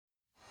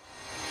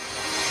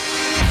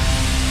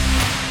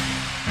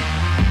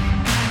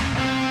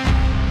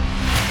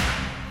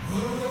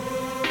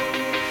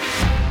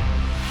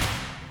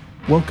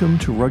Welcome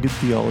to Rugged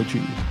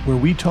Theology, where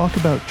we talk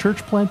about church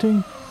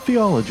planting,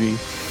 theology,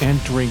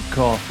 and drink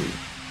coffee.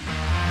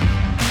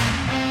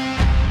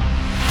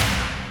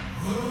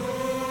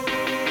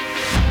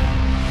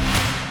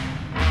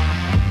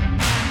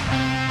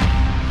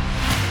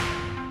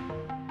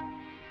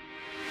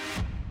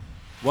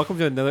 Welcome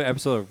to another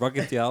episode of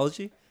Rugged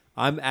Theology.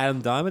 I'm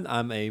Adam Diamond.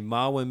 I'm a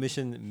Mile One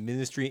Mission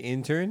Ministry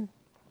intern.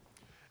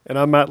 And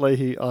I'm Matt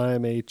Lahey.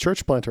 I'm a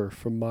church planter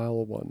from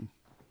Mile One.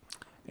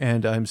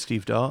 And I'm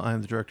Steve Dawe.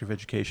 I'm the Director of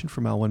Education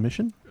for Mile One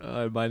Mission.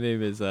 My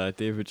name is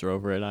David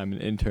Drover, and I'm an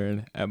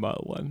intern at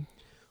Mile One.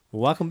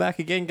 Well, welcome back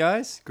again,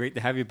 guys. Great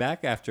to have you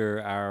back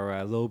after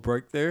our little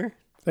break there.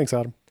 Thanks,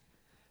 Adam.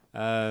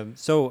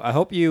 So I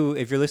hope you,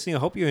 if you're listening, I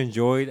hope you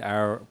enjoyed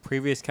our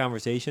previous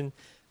conversation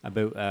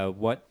about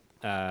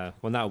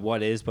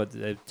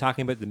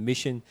talking about the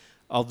mission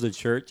of the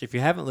church. If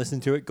you haven't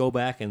listened to it, go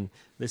back and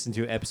listen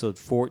to episode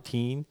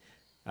 14.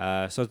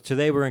 So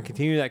today we're going to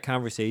continue that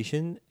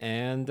conversation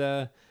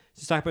and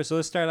just talk about. So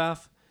let's start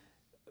off.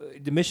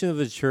 The mission of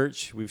the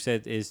church, we've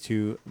said, is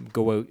to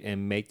go out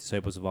and make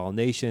disciples of all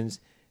nations,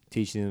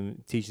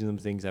 teaching them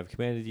things I've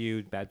commanded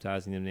you,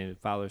 baptizing them in the name of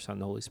the Father, Son,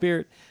 and the Holy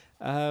Spirit.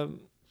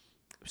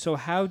 So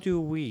how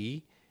do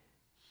we,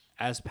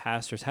 as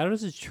pastors, how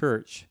does the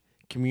church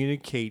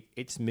communicate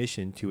its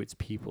mission to its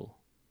people?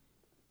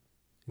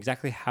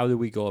 Exactly how do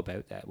we go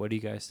about that? What do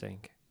you guys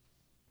think?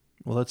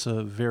 Well, that's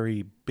a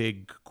very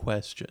big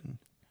question.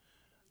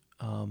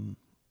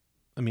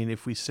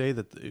 If we say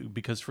that,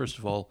 because first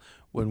of all,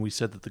 when we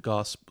said that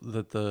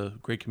the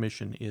Great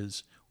Commission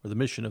is, or the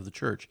mission of the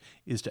church,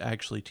 is to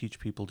actually teach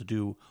people to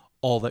do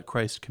all that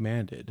Christ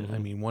commanded.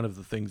 Mm-hmm. One of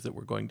the things that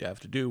we're going to have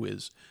to do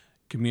is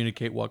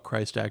communicate what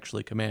Christ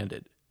actually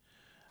commanded.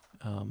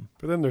 But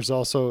then there's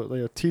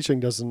also, teaching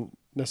doesn't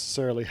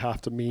necessarily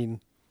have to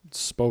mean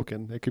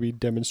spoken. It could be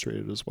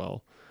demonstrated as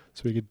well.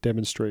 So we could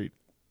demonstrate,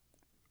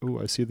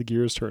 I see the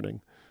gears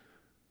turning.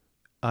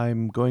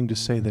 I'm going to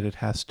say that it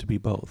has to be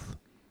both.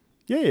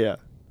 Yeah.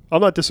 I'm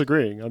not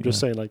disagreeing. I'm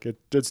just saying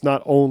it's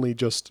not only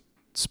just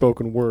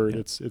spoken word.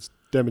 Yeah. It's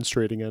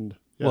demonstrating and...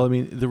 Yeah. Well,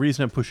 the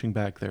reason I'm pushing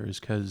back there is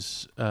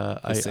because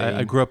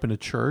I grew up in a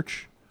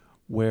church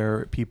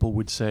where people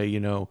would say,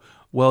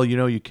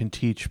 you can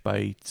teach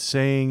by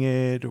saying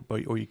it,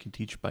 or you can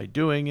teach by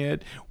doing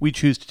it. We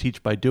choose to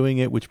teach by doing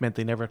it, which meant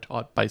they never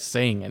taught by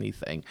saying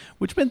anything,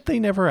 which meant they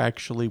never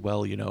actually,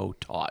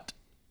 taught.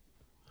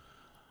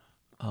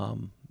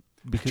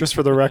 Just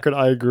for the record,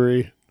 I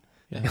agree.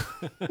 Yeah.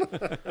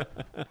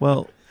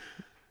 Well,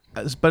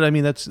 but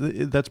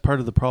that's part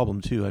of the problem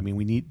too.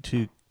 We need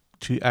to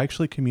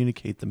actually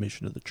communicate the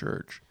mission of the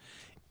church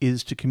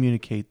is to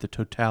communicate the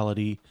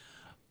totality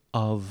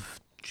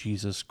of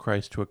Jesus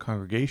Christ to a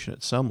congregation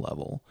at some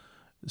level.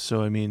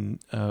 So,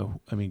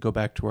 go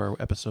back to our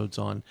episodes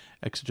on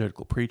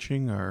exegetical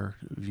preaching, our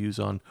views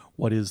on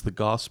what is the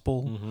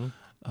gospel.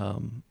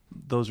 Mm-hmm.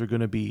 Those are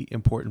going to be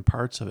important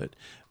parts of it.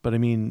 But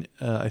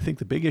I think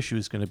the big issue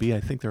is going to be, I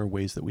think there are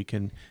ways that we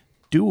can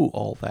do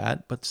all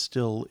that, but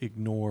still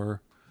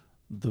ignore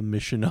the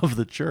mission of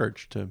the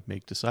church to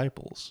make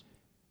disciples.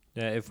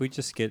 Yeah, if we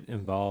just get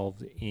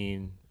involved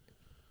in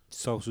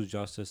social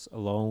justice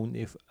alone,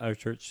 if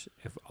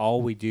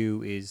all we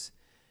do is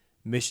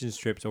mission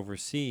trips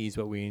overseas,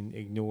 but we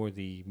ignore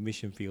the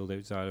mission field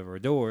outside of our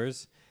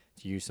doors,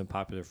 to use some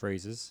popular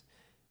phrases,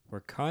 we're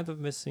kind of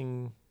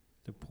missing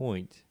the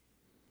point.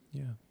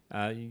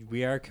 Yeah.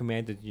 We are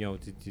commanded,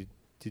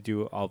 to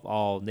do of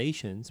all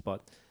nations,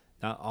 but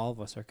not all of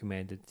us are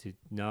commanded to.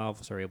 Not all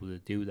of us are able to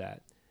do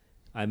that.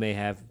 I may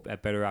have a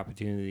better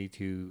opportunity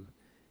to,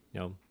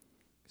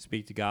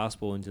 speak the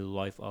gospel into the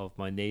life of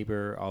my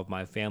neighbor, of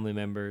my family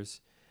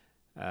members,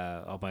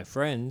 of my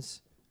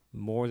friends,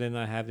 more than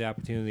I have the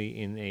opportunity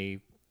in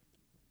a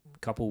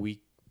couple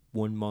week,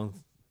 1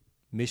 month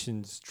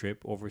missions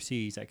trip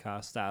overseas that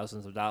costs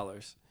thousands of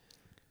dollars.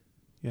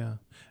 Yeah.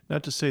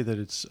 Not to say that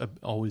it's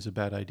always a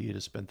bad idea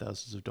to spend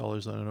thousands of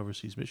dollars on an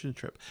overseas mission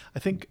trip. I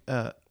think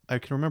I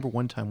can remember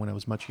one time when I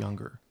was much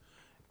younger,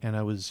 and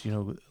I was,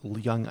 a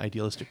young,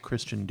 idealistic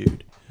Christian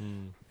dude.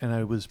 And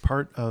I was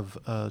part of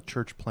a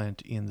church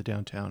plant in the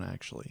downtown,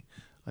 actually.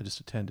 I just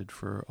attended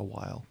for a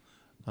while,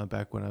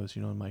 back when I was,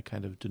 in my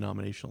kind of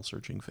denominational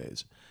searching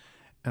phase.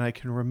 And I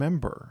can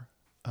remember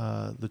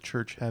the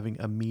church having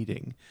a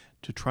meeting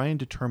to try and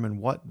determine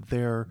what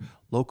their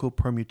local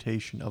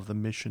permutation of the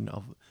mission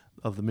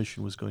of the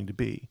mission was going to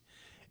be.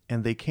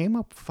 And they came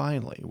up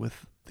finally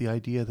with the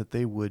idea that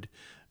they would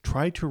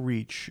try to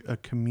reach a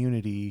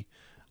community,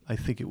 I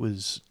think it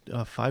was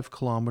 5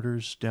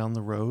 kilometers down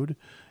the road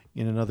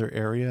in another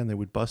area, and they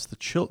would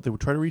they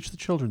would try to reach the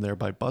children there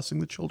by busing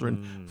the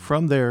children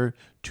from there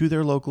to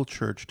their local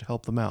church to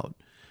help them out.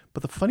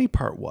 But the funny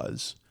part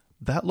was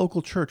that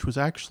local church was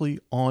actually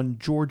on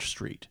George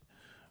Street,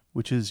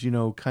 which is,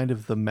 kind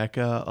of the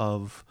mecca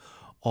of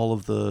all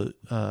of the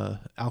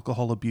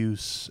alcohol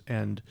abuse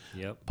and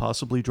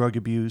possibly drug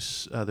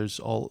abuse. There's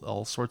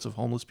all sorts of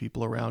homeless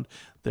people around.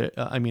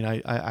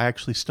 I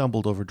actually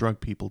stumbled over drunk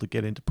people to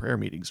get into prayer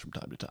meetings from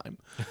time to time.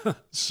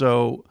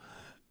 So,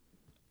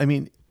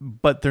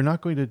 but they're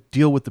not going to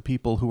deal with the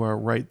people who are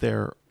right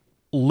there,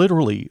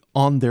 literally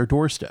on their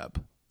doorstep.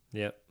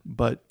 Yep.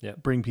 But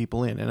Yep. bring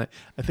people in. And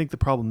I think the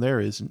problem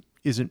there isn't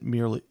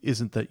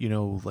that,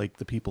 like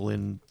the people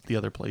in the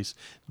other place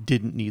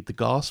didn't need the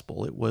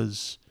gospel. It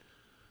was,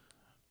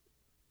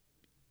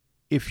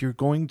 if you're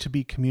going to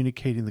be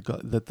communicating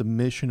that the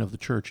mission of the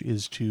church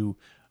is to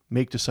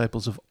make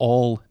disciples of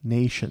all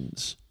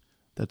nations,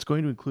 that's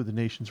going to include the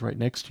nations right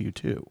next to you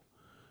too.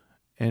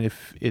 And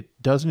if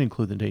it doesn't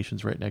include the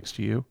nations right next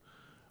to you,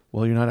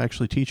 well, you're not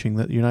actually teaching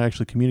that, you're not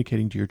actually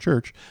communicating to your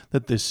church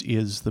that this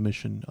is the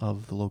mission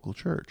of the local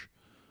church,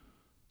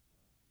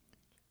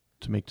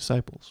 to make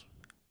disciples.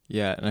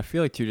 Yeah, and I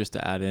feel like too, just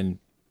to add in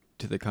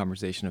to the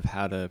conversation of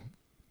how to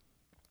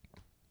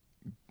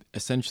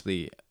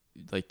essentially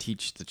like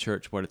teach the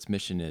church what its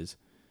mission is,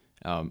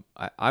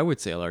 I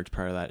would say a large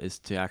part of that is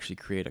to actually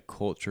create a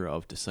culture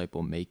of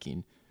disciple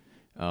making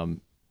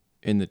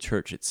in the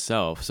church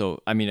itself.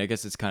 So, I mean, I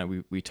guess it's kind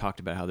of, we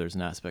talked about how there's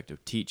an aspect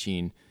of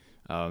teaching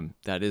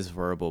that is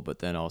verbal, but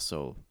then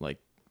also like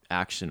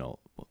actional.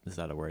 Is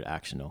that a word?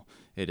 Actional.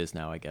 It is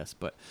now, I guess.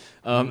 But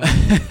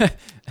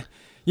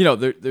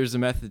there's a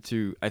method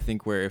to, I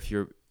think, where if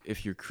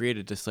you create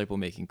a disciple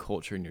making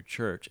culture in your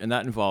church, and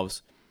that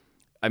involves,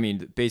 I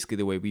mean, basically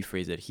the way we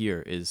phrase it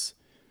here is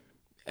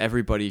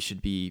everybody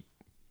should be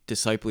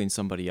discipling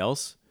somebody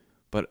else,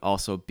 but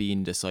also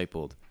being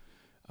discipled.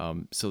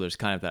 So there's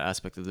kind of that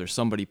aspect of there's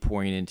somebody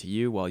pouring into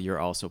you while you're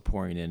also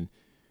pouring in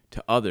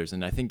to others.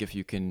 And I think if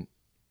you can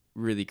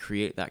really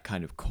create that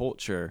kind of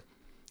culture,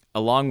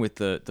 along with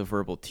the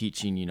verbal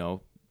teaching,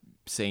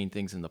 saying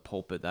things in the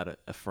pulpit that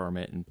affirm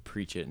it and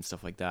preach it and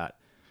stuff like that,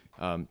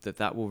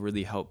 that will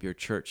really help your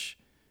church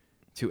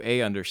to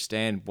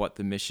understand what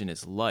the mission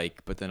is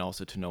like, but then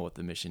also to know what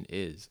the mission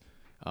is,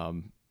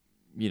 in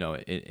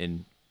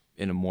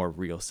a more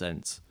real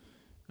sense.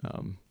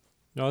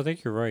 No, I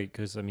think you're right,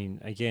 because I mean,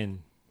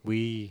 again,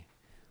 we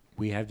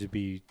have to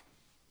be,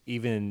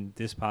 even in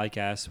this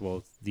podcast,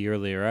 well, the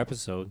earlier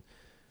episode,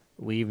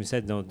 we even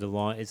said no. The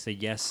law, it's a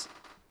yes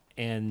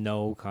and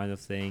no kind of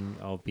thing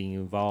of being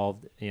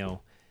involved,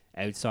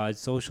 outside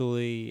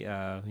socially,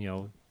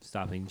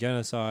 stopping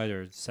genocide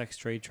or sex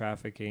trade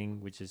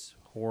trafficking, which is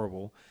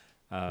horrible.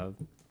 But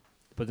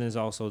then there's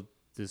also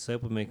the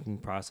disciple making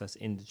process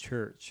in the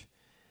church,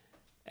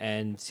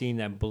 and seeing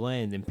that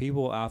blend. And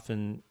people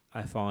often,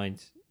 I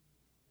find,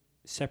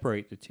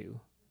 separate the two.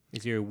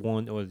 It's either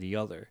one or the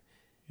other.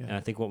 Yeah. And I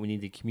think what we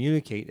need to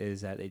communicate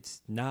is that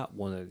it's not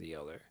one or the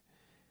other,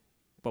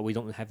 but we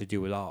don't have to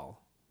do it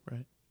all.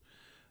 Right.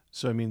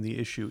 So, I mean, the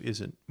issue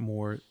isn't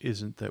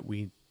that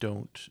we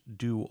don't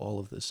do all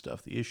of this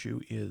stuff. The issue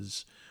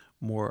is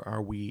more,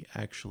 are we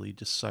actually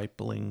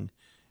discipling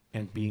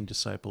and being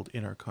discipled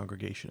in our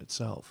congregation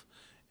itself?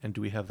 And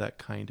do we have that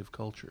kind of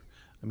culture?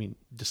 I mean,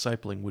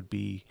 discipling would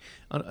be,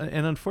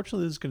 and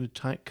unfortunately this is going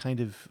to kind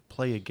of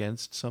play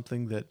against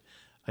something that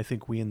I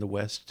think we in the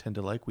West tend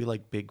to like. We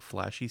like big,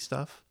 flashy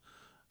stuff.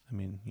 I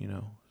mean,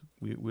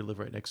 we live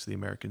right next to the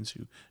Americans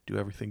who do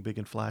everything big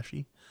and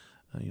flashy,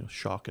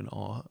 shock and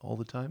awe all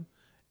the time.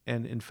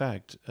 And in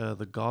fact,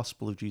 the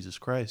gospel of Jesus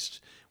Christ,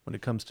 when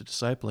it comes to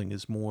discipling,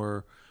 is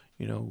more,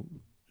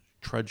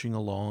 trudging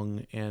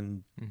along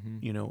and,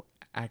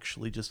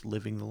 actually just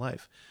living the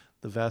life.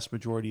 The vast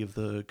majority of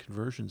the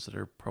conversions that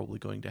are probably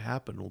going to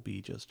happen will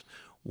be just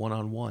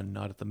one-on-one,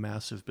 not at the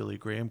massive Billy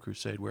Graham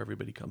crusade where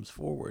everybody comes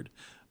forward,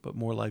 but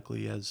more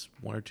likely as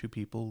one or two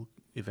people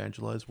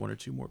evangelize one or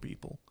two more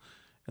people.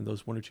 And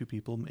those one or two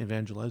people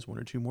evangelize one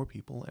or two more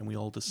people, and we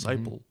all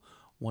disciple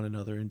one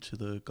another into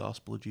the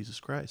gospel of Jesus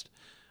Christ.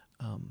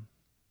 And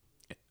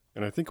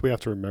I think we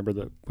have to remember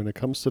that when it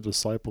comes to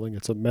discipling,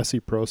 it's a messy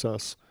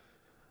process.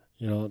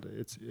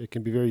 It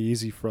can be very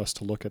easy for us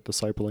to look at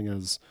discipling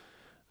as,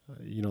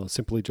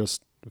 simply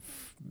just,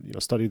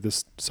 study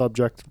this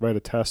subject, write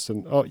a test,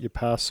 and you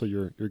pass, so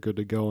you're good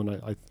to go.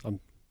 And I'm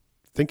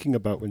thinking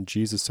about when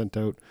Jesus sent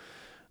out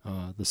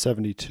the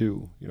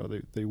 72.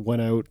 They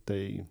went out,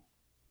 they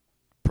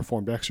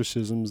performed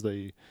exorcisms,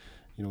 they,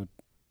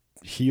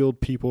 healed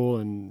people,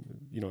 and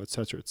et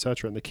cetera, et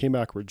cetera. And they came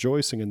back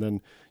rejoicing. And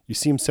then you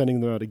see him sending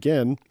them out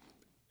again,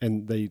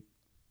 and they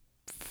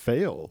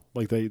fail.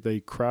 Like they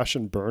crash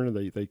and burn,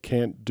 and they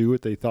can't do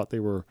what they thought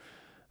they were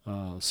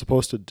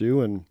supposed to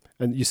do. And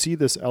you see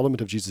this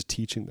element of Jesus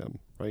teaching them,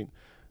 right?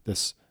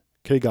 This,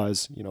 okay,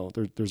 guys,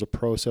 there's a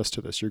process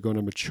to this. You're going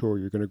to mature.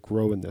 You're going to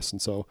grow in this.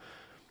 And so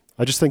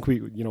I just think we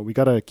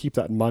got to keep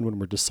that in mind when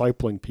we're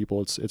discipling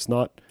people. It's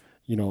not,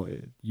 you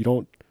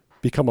don't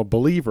become a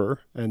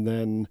believer and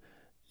then,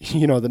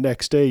 the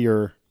next day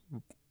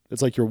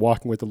it's like you're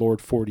walking with the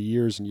Lord 40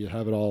 years and you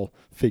have it all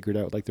figured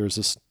out. Like there's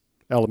this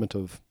element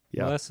of,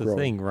 well, that's the growing.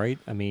 thing, right?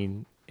 I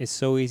mean, it's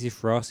so easy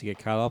for us to get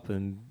caught up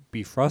and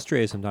be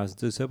frustrated sometimes with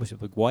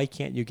discipleship. Like, why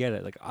can't you get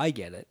it? Like, I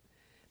get it.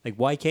 Like,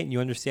 why can't you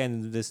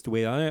understand this the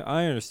way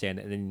I understand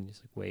it? And then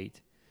it's like,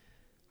 wait,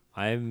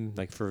 I'm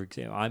like, for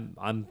example,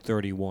 I'm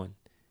 31.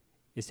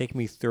 It's taken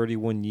me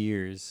 31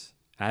 years.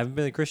 I haven't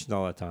been a Christian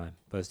all that time,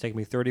 but it's taken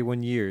me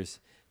 31 years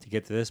to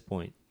get to this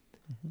point.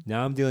 Mm-hmm.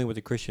 Now I'm dealing with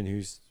a Christian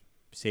who's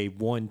say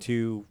 1,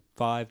 2,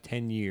 5,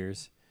 10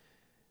 years.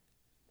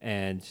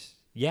 And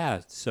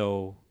yeah,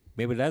 so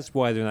maybe that's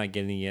why they're not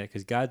getting it yet,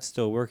 because God's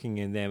still working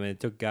in them, and it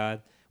took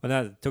God. Well,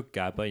 not it took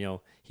God, but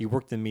He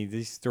worked in me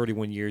these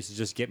 31 years to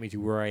just get me to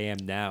where I am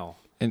now.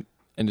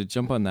 And to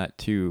jump on that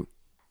too,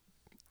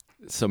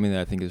 something that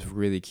I think is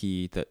really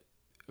key that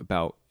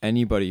about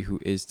anybody who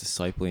is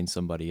discipling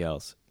somebody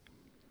else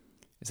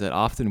is that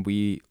often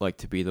we like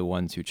to be the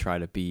ones who try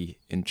to be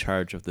in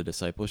charge of the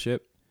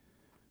discipleship,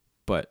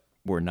 but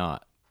we're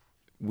not.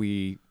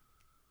 We're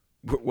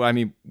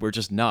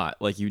just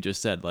not. Like you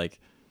just said, like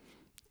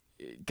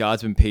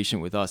God's been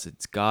patient with us.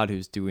 It's God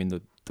who's doing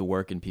the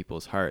work in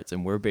people's hearts,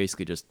 and we're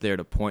basically just there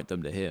to point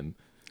them to Him.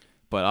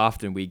 But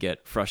often we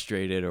get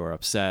frustrated or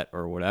upset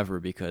or whatever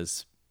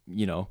because,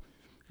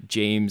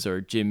 James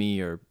or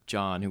Jimmy or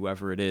John,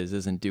 whoever it is,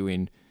 isn't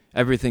doing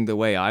everything the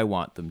way I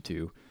want them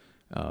to.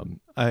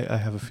 I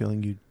have a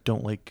feeling you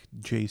don't like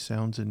J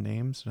sounds in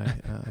names,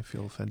 and I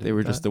feel offended. They were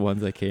with just that. the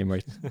ones that came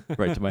right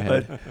to my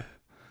head.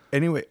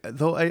 Anyway,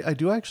 though I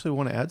do actually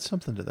want to add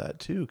something to that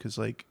too, because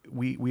like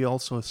we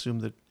also assume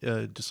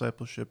that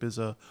discipleship is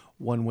a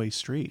one-way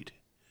street,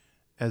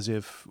 as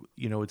if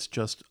it's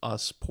just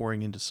us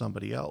pouring into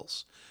somebody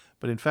else.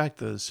 But in fact,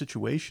 the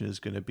situation is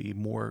going to be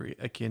more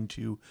akin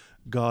to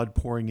God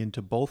pouring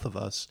into both of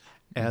us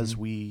as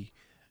we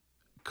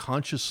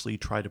consciously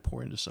try to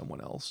pour into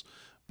someone else.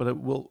 But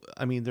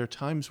there are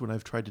times when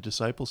I've tried to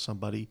disciple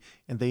somebody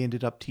and they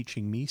ended up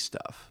teaching me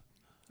stuff.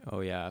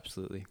 Oh yeah,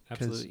 absolutely.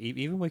 Absolutely.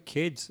 Even with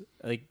kids,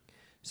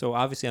 so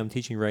obviously I'm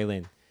teaching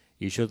Raylene,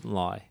 you shouldn't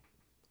lie.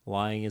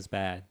 Lying is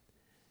bad.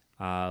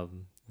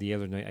 The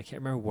other night, I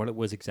can't remember what it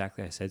was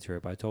exactly I said to her,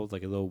 but I told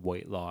like a little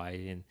white lie,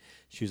 and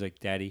she was like,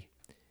 "Daddy,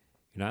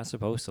 you're not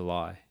supposed to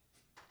lie."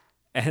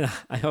 And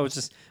I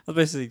was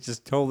basically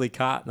just totally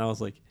caught, and I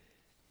was like,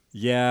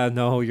 "Yeah,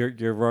 no,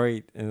 you're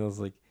right." And I was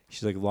like,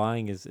 she's like,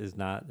 "Lying is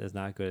not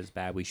good. It's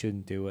bad. We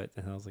shouldn't do it."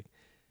 And I was like,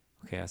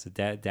 "Okay." I said,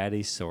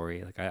 Daddy's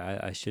sorry. Like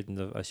I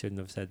shouldn't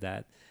have said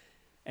that."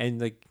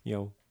 And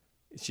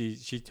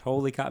she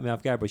totally caught me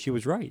off guard, but she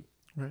was right.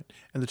 Right.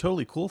 And the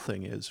totally cool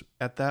thing is,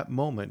 at that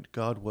moment,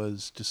 God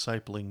was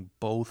discipling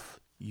both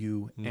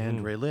you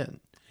and Raylin.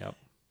 Yep.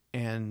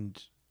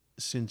 And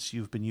since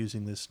you've been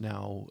using this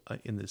now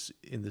in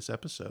this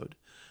episode,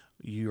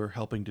 you're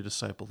helping to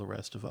disciple the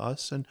rest of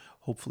us and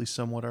hopefully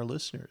somewhat our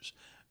listeners.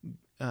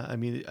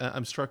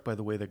 I'm struck by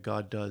the way that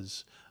God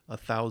does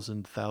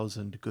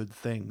 1,000 good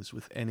things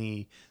with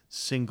any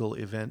single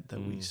event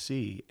that we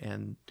see,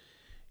 and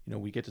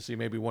we get to see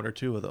maybe one or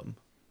two of them,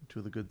 two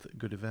of the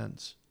good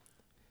events.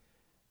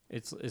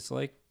 It's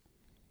like,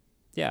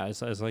 yeah,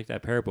 it's like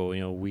that parable.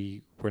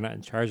 We're not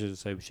in charge of the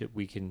discipleship.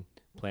 We can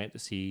plant the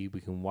seed,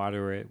 we can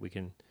water it, we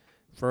can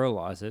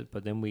fertilize it,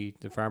 but then the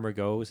farmer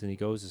goes and he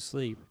goes to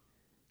sleep.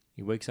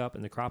 He wakes up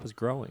and the crop is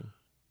growing.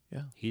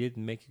 Yeah, he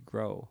didn't make it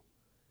grow.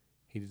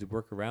 He did the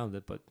work around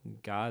it, but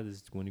God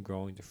is the one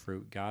growing the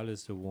fruit. God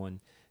is the one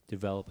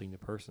developing the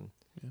person.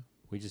 Yeah,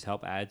 we just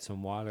help add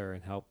some water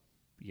and help.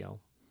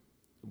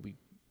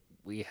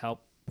 We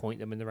help point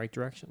them in the right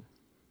direction.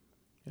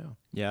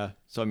 Yeah.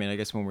 So, I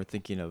guess when we're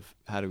thinking of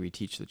how do we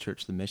teach the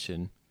church the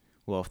mission,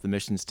 well, if the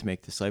mission is to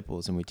make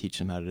disciples and we teach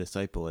them how to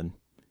disciple, and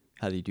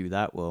how do you do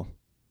that? Well,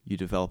 you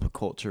develop a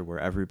culture where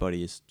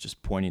everybody is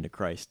just pointing to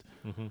Christ.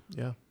 Mm-hmm.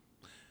 Yeah.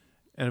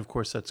 And of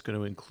course, that's going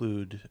to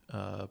include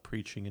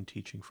preaching and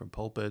teaching from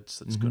pulpits.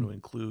 That's going to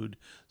include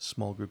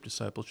small group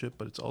discipleship,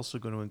 but it's also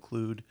going to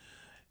include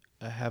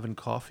having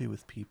coffee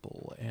with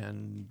people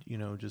and,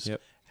 just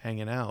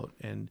hanging out.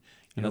 And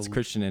that's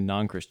Christian and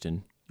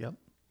non-Christian. Yep.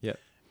 Yep.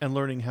 And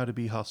learning how to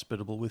be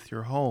hospitable with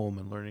your home,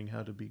 and learning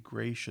how to be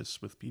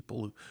gracious with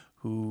people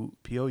who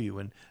PO you,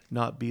 and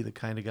not be the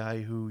kind of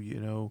guy who,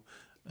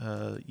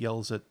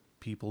 yells at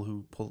people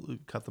who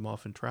cut them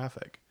off in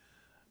traffic.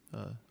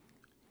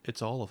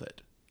 It's all of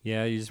it.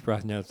 Yeah, you just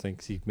brought another thing.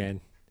 See, man,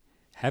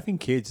 having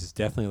kids is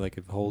definitely like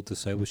a whole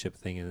discipleship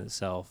thing in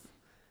itself.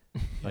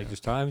 Like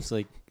there's times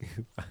like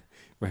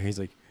where he's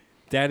like,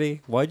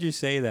 "Daddy, why'd you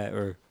say that?"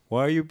 Or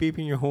 "Why are you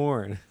beeping your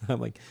horn?"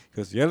 I'm like,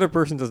 "Because the other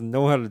person doesn't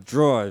know how to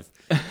drive."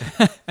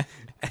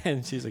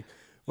 And she's like,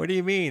 "What do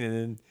you mean?" And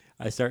then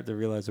I start to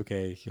realize,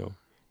 okay,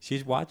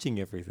 she's watching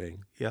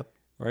everything. Yep.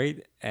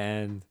 Right?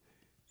 And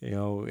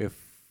I'm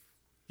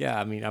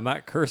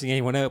not cursing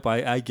anyone out,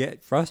 but I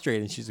get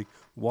frustrated. And she's like,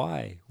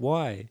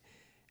 why?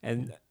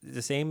 And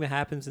the same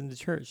happens in the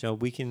church.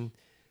 We can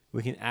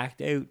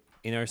act out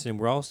in our sin.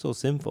 We're all still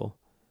sinful.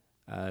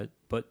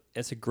 But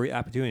it's a great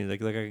opportunity.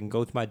 Like I can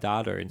go to my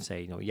daughter and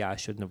say, I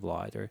shouldn't have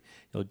lied, or,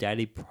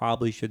 Daddy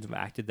probably shouldn't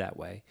have acted that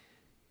way.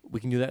 We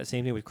can do that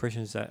same thing with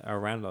Christians that are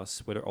around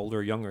us, whether older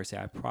or younger, say,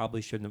 I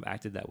probably shouldn't have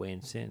acted that way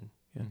in sin.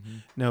 Yeah.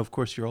 Now, of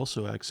course, you're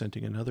also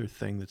accenting another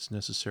thing that's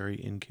necessary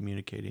in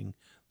communicating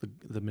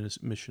the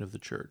mission of the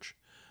church.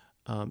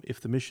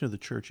 If the mission of the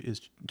church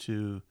is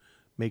to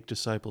make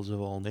disciples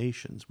of all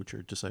nations, which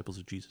are disciples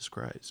of Jesus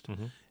Christ,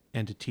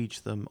 and to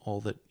teach them all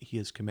that he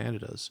has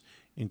commanded us,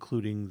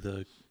 including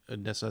the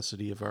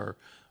necessity of our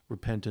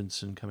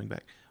repentance and coming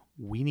back,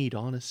 we need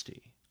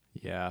honesty.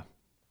 Yeah.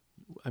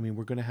 I mean,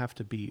 we're going to have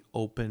to be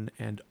open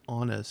and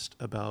honest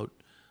about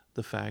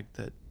the fact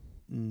that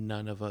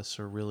none of us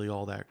are really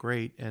all that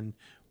great, and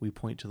we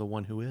point to the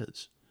one who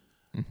is.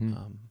 Mm-hmm.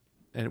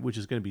 And which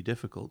is going to be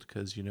difficult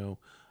because,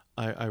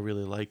 I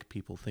really like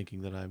people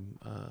thinking that I'm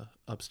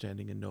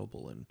upstanding and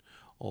noble and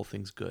all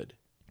things good,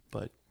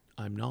 but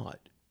I'm not.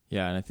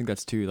 Yeah, and I think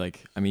that's too,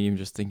 like, I mean, even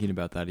just thinking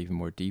about that even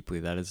more deeply,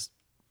 that is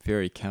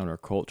very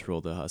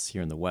countercultural to us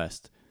here in the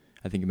West.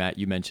 I think, Matt,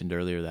 you mentioned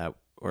earlier that,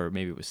 or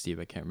maybe it was Steve,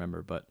 I can't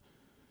remember, but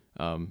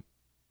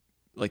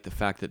like the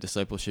fact that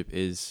discipleship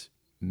is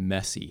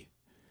messy.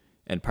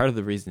 And part of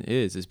the reason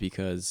is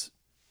because,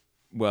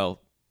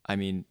 well, I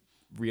mean,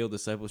 real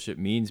discipleship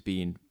means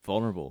being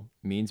vulnerable,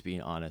 means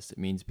being honest. It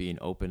means being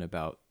open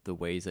about the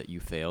ways that you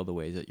fail, the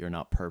ways that you're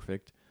not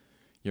perfect,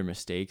 your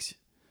mistakes.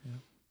 Yeah.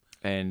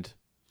 And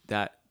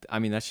that, I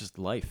mean, that's just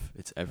life.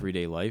 It's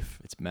everyday life.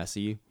 It's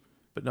messy.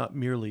 But not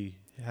merely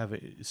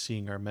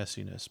seeing our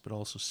messiness, but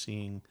also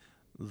seeing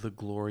the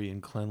glory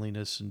and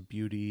cleanliness and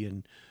beauty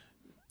and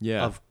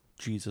of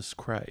Jesus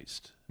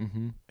Christ.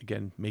 Mm-hmm.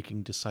 Again,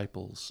 making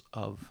disciples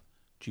of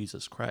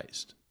Jesus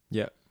Christ.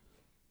 Yeah.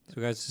 So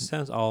guys, this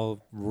sounds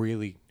all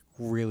really,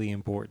 really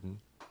important.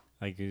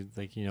 Like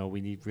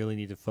we really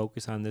need to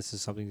focus on this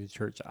as something the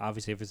church,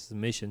 obviously if it's the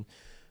mission,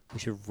 we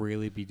should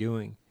really be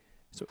doing.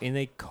 So in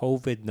a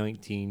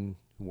COVID-19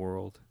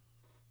 world,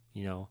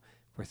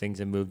 where things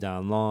have moved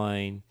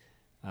online,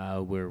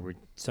 where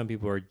some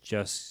people are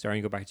just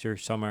starting to go back to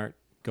church, some aren't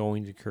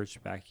going to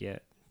church back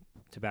yet.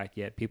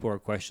 People are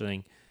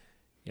questioning,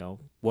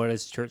 what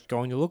is church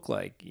going to look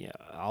like?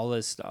 All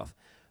this stuff.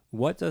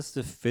 What does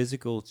the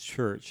physical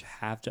church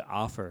have to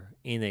offer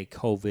in a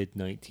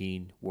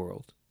COVID-19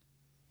 world?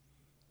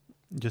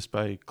 Just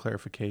by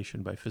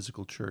clarification, by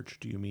physical church,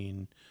 do you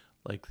mean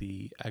like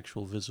the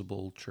actual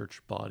visible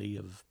church body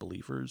of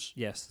believers?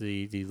 Yes,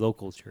 the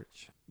local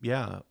church.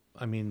 Yeah.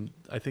 I mean,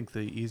 I think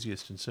the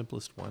easiest and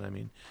simplest one, I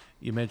mean,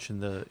 you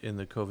mentioned in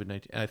the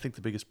COVID-19, I think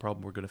the biggest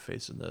problem we're going to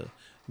face in the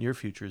near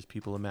future is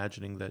people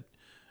imagining that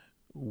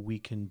we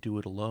can do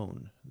it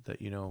alone, that,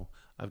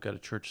 I've got a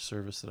church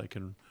service that I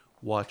can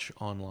watch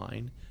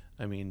online.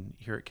 I mean,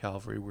 here at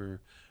Calvary,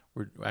 we're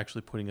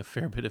actually putting a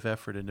fair bit of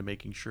effort into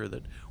making sure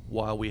that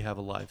while we have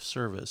a live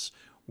service,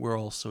 we're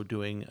also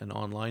doing an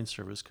online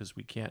service because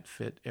we can't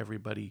fit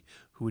everybody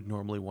who would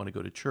normally want to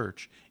go to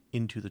church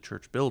into the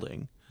church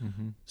building.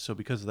 Mm-hmm. So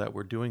because of that,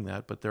 we're doing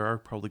that. But there are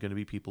probably going to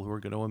be people who are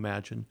going to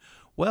imagine,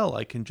 well,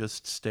 I can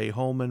just stay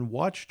home and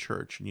watch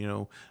church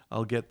and,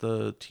 I'll get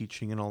the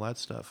teaching and all that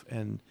stuff.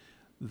 And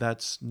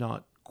that's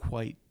not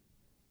quite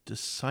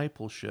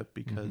discipleship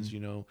because,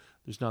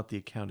 there's not the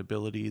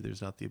accountability,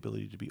 there's not the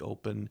ability to be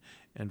open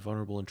and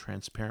vulnerable and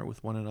transparent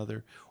with one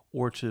another,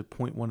 or to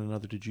point one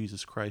another to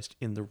Jesus Christ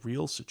in the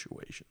real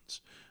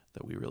situations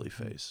that we really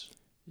face.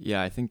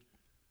 Yeah, I think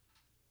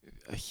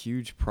a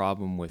huge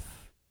problem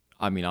with,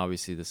 I mean,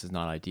 obviously this is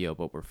not ideal,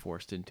 but we're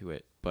forced into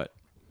it. But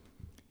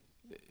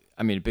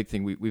I mean, a big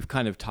thing, we've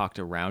kind of talked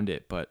around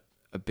it, but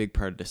a big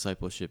part of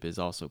discipleship is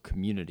also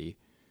community.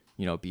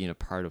 Being a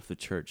part of the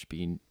church,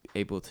 being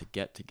able to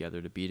get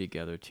together, to be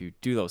together, to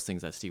do those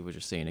things that Steve was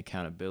just saying,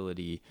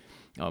 accountability,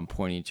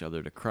 pointing each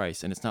other to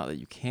Christ. And it's not that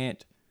you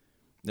can't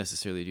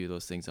necessarily do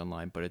those things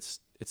online, but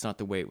it's not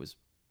the way it was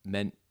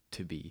meant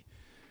to be.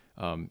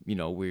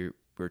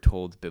 We're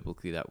told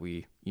biblically that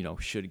we,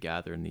 should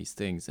gather in these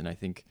things. And I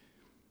think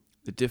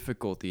the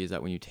difficulty is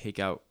that when you take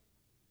out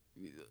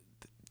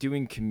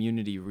doing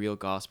community, real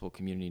gospel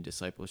community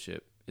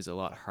discipleship is a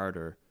lot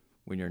harder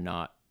when you're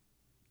not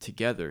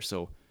together.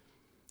 So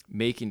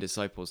making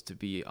disciples to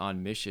be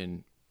on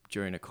mission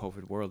during a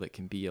COVID world, it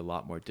can be a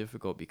lot more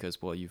difficult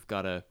because, well, you've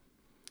got to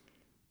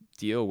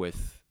deal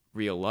with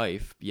real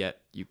life,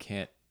 yet you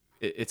can't,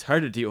 it's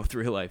hard to deal with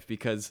real life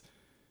because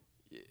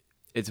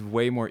it's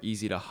way more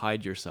easy to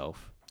hide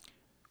yourself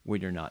when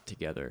you're not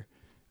together,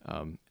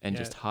 and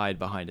just hide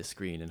behind a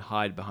screen and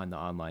hide behind the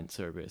online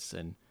service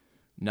and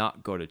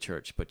not go to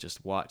church, but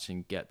just watch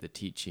and get the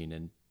teaching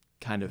and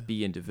kind of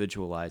be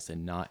individualized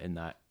and not in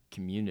that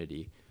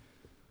community.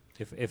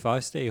 If I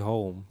stay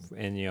home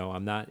and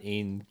I'm not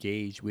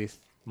engaged with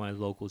my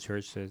local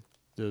church,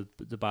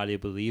 the body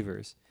of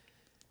believers,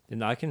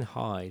 then I can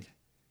hide,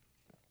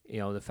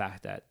 the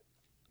fact that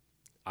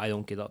I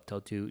don't get up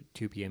till 2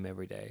 p.m.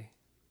 every day,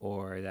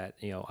 or that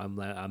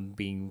I'm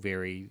being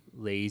very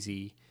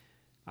lazy.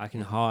 I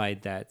can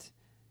hide that,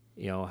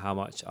 how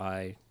much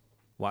I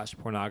watch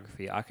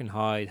pornography. I can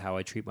hide how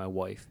I treat my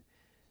wife.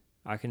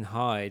 I can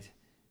hide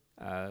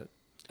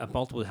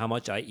multiple how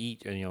much I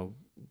eat, and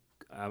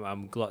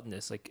I'm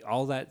gluttonous, like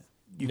all that.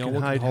 You can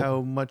hide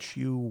how much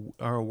you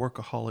are a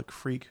workaholic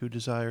freak who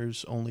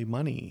desires only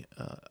money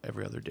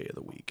every other day of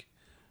the week.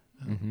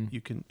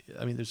 You can,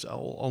 there's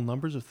all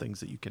numbers of things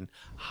that you can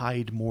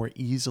hide more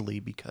easily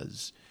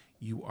because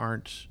you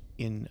aren't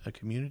in a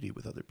community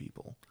with other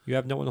people. You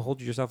have no one to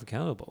hold yourself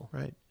accountable.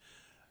 Right.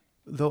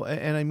 Though,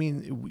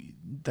 and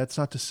that's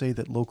not to say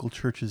that local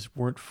churches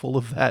weren't full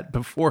of that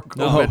before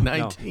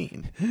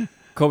COVID-19. No.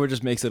 COVID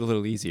just makes it a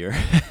little easier.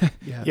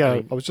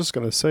 Yeah, I was just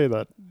going to say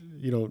that,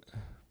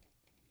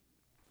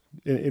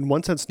 in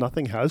one sense,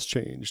 nothing has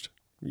changed.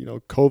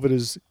 COVID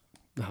is,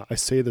 I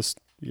say this,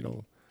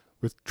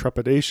 with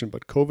trepidation,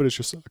 but COVID is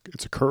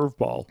it's a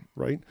curveball,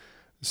 right?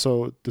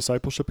 So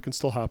discipleship can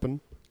still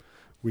happen.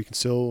 We can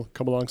still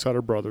come alongside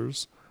our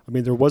brothers. I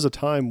mean, there was a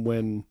time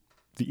when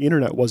the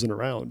internet wasn't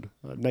around,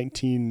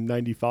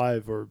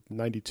 1995 or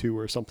 92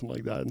 or something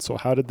like that. And so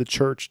how did the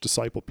church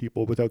disciple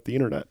people without the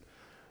internet,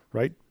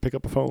 right? Pick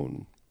up a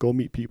phone, go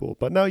meet people.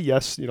 But now,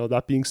 yes,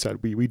 that being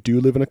said, we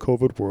do live in a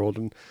COVID world,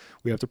 and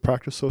we have to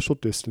practice social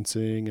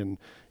distancing and,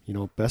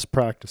 best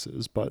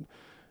practices. But,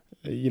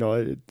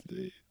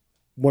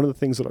 one of the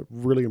things that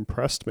really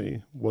impressed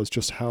me was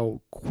just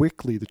how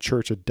quickly the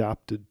church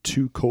adapted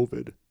to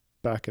COVID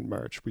back in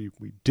March. We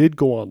did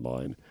go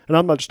online. And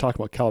I'm not just talking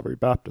about Calvary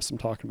Baptist. I'm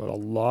talking about a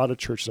lot of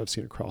churches I've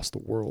seen across the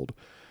world.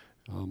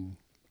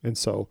 And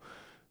so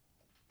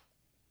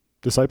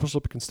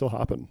discipleship can still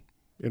happen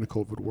in a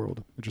COVID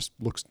world. It just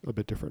looks a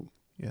bit different.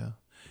 Yeah.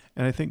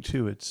 And I think,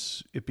 too,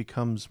 it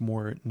becomes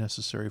more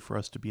necessary for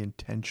us to be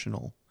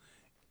intentional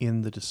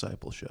in the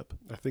discipleship.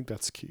 I think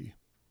that's key.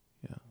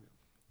 Yeah.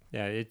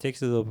 Yeah, it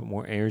takes a little bit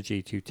more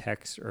energy to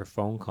text or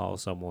phone call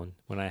someone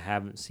when I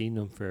haven't seen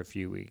them for a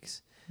few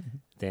weeks.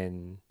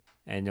 And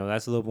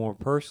that's a little more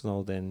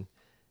personal than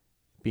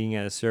being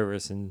at a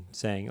service and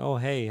saying, "Oh,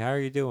 hey, how are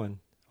you doing?"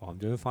 "Oh, I'm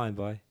doing fine,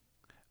 boy."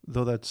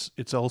 Though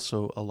it's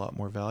also a lot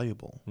more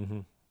valuable. Mm-hmm.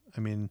 I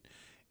mean,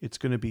 it's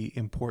going to be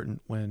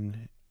important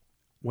when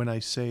I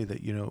say that,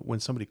 when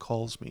somebody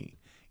calls me,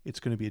 it's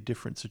going to be a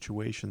different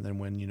situation than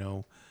when,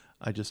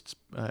 I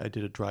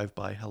did a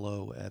drive-by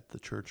hello at the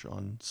church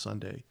on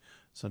Sunday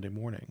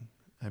morning.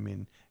 I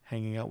mean,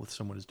 hanging out with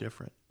someone is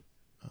different.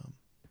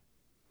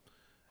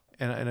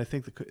 And I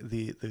think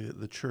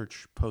the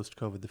church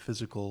post-COVID, the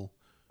physical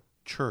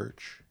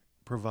church,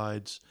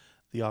 provides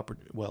the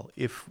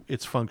if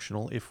it's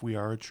functional, if we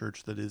are a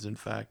church that is in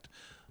fact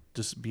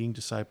just being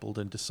discipled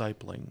and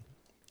discipling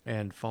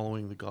and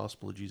following the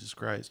gospel of Jesus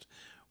Christ,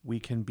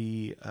 we can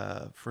be,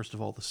 first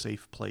of all, the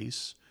safe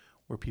place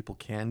where people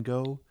can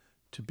go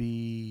to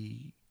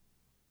be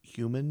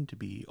human, to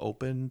be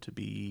open, to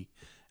be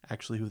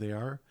actually who they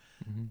are.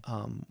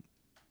 Mm-hmm.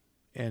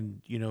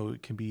 And,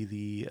 it can be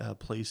the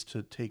place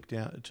to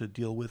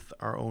deal with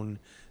our own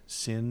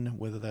sin,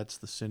 whether that's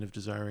the sin of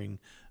desiring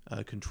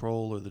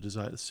control or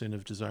the sin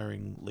of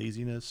desiring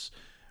laziness.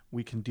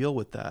 We can deal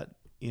with that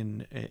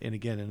in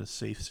a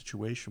safe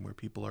situation where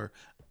people are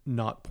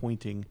not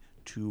pointing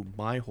to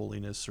my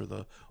holiness or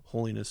the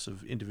holiness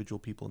of individual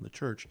people in the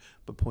church,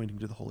 but pointing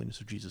to the holiness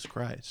of Jesus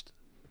Christ.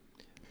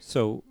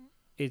 So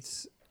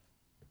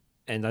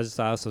and I just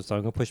also, so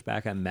I'm going to push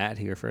back on Matt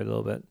here for a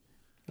little bit.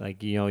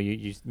 Like,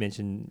 you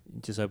mentioned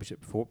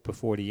discipleship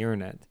before the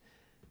internet.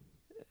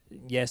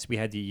 Yes, we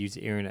had to use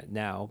the internet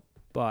now,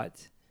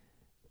 but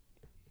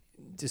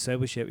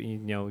discipleship,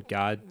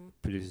 God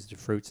produces the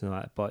fruits and all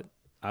that, but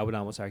I would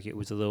almost argue it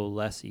was a little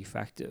less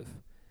effective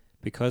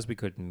because we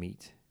couldn't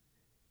meet,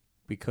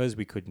 because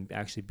we couldn't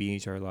actually be in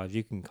each other's lives.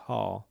 You can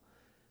call,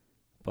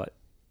 but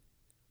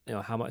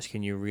how much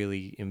can you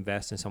really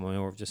invest in someone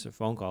over just a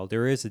phone call?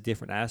 There is a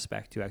different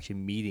aspect to actually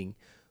meeting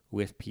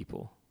with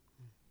people.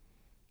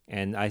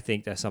 And I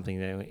think that's something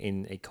that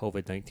in a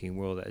COVID-19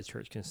 world that a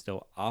church can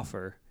still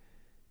offer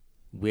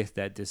with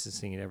that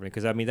distancing and everything.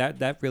 Because, I mean,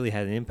 that really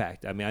had an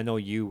impact. I mean, I know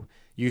you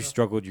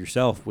struggled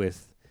yourself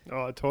with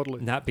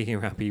totally not being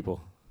around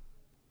people.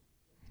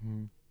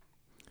 Mm-hmm.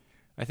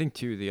 I think,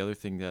 too, the other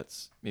thing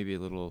that's maybe a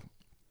little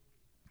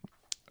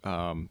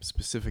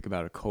specific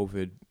about a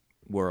COVID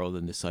world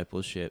and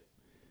discipleship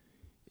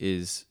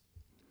is,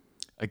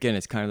 again,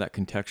 it's kind of that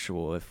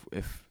contextual.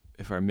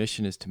 If our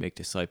mission is to make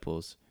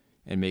disciples,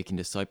 and making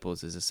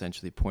disciples is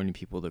essentially pointing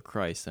people to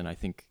Christ, and I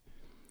think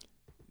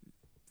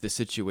the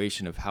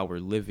situation of how we're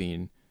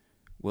living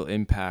will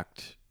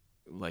impact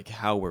like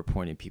how we're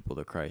pointing people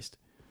to Christ.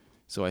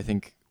 So I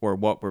think, or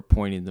what we're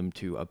pointing them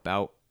to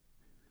about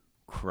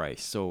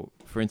Christ. So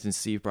for instance,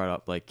 Steve brought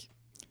up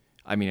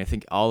I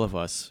think all of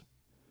us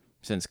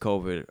since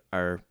COVID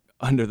are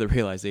under the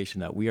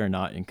realization that we are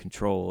not in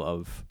control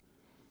of,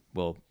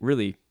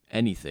 really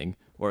anything,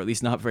 or at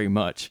least not very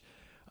much.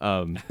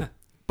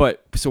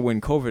 But so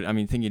when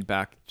COVID, thinking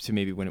back to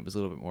maybe when it was a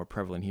little bit more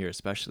prevalent here,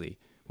 especially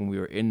when we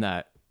were in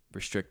that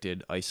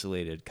restricted,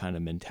 isolated kind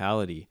of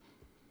mentality,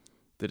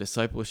 the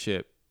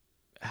discipleship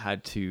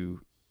had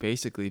to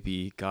basically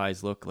be,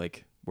 guys, look,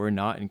 we're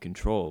not in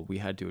control. We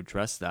had to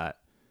address that,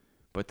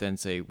 but then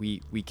say, we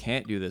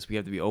can't do this. We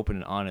have to be open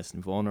and honest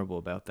and vulnerable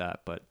about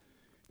that. But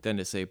then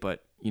to say,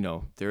 but,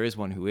 there is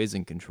one who is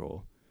in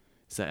control.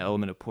 It's that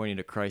element of pointing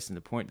to Christ and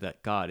the point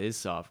that God is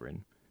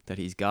sovereign, that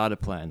he's got a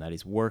plan, that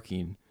he's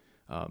working,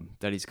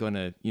 that he's going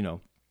to,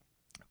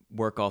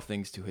 work all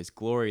things to his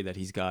glory, that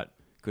he's got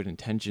good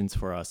intentions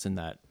for us, and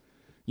that,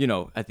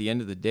 at the end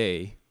of the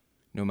day,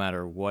 no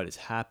matter what is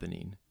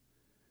happening,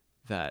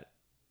 that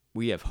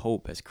we have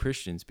hope as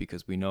Christians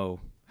because we know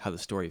how the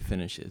story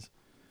finishes,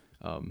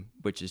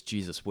 which is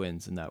Jesus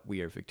wins and that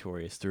we are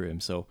victorious through him.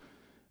 So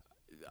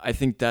I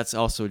think that's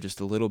also just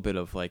a little bit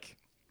of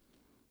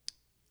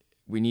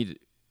we need,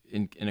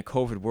 in a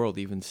COVID world,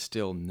 even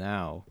still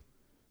now,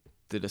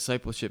 the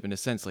discipleship, in a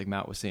sense, like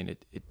Matt was saying,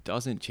 it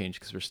doesn't change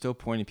because we're still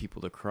pointing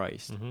people to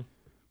Christ. Mm-hmm.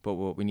 But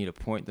what we need to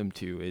point them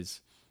to is,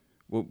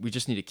 well, we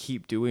just need to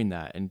keep doing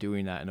that and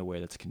doing that in a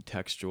way that's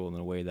contextual and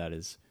in a way that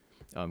is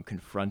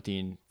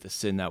confronting the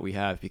sin that we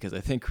have. Because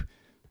I think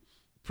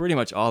pretty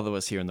much all of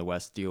us here in the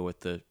West deal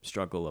with the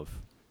struggle of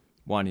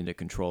wanting to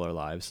control our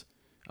lives,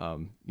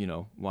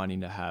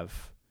 wanting to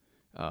have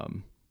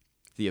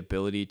the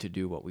ability to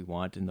do what we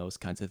want and those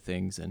kinds of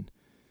things. And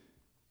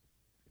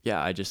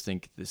yeah, I just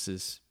think this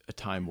is a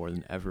time more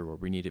than ever where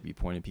we need to be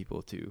pointing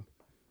people to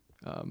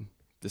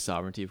the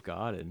sovereignty of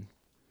God and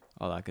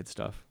all that good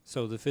stuff.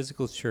 So the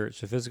physical church,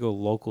 the physical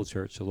local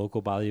church, the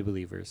local body of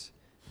believers,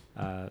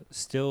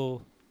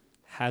 still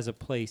has a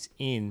place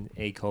in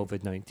a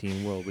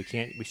COVID-19 world. We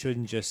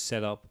shouldn't just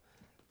set up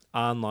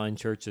online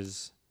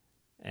churches,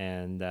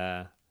 and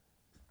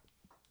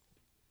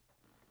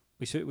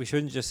we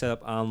shouldn't just set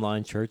up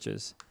online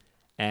churches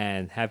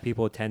and have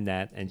people attend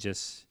that and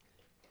just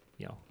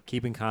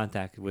keep in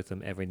contact with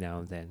them every now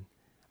and then.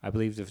 I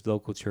believe the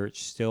local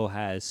church still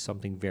has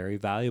something very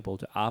valuable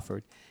to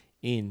offer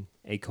in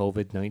a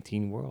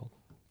COVID-19 world.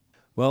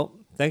 Well,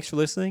 thanks for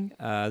listening.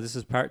 This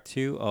is part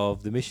 2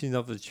 of the mission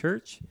of the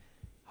church.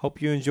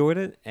 Hope you enjoyed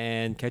it,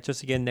 and catch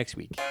us again next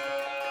week.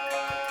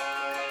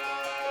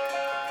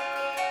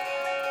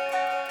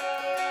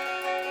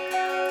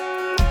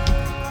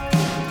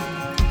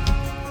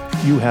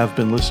 You have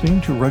been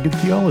listening to Rugged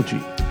Theology.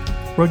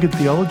 Rugged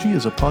Theology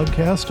is a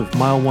podcast of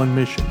Mile One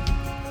Mission.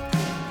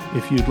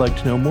 If you'd like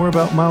to know more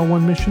about Mile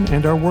One Mission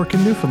and our work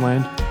in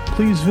Newfoundland,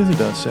 please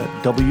visit us at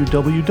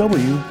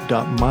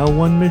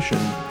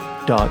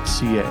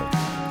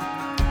www.mileonemission.ca.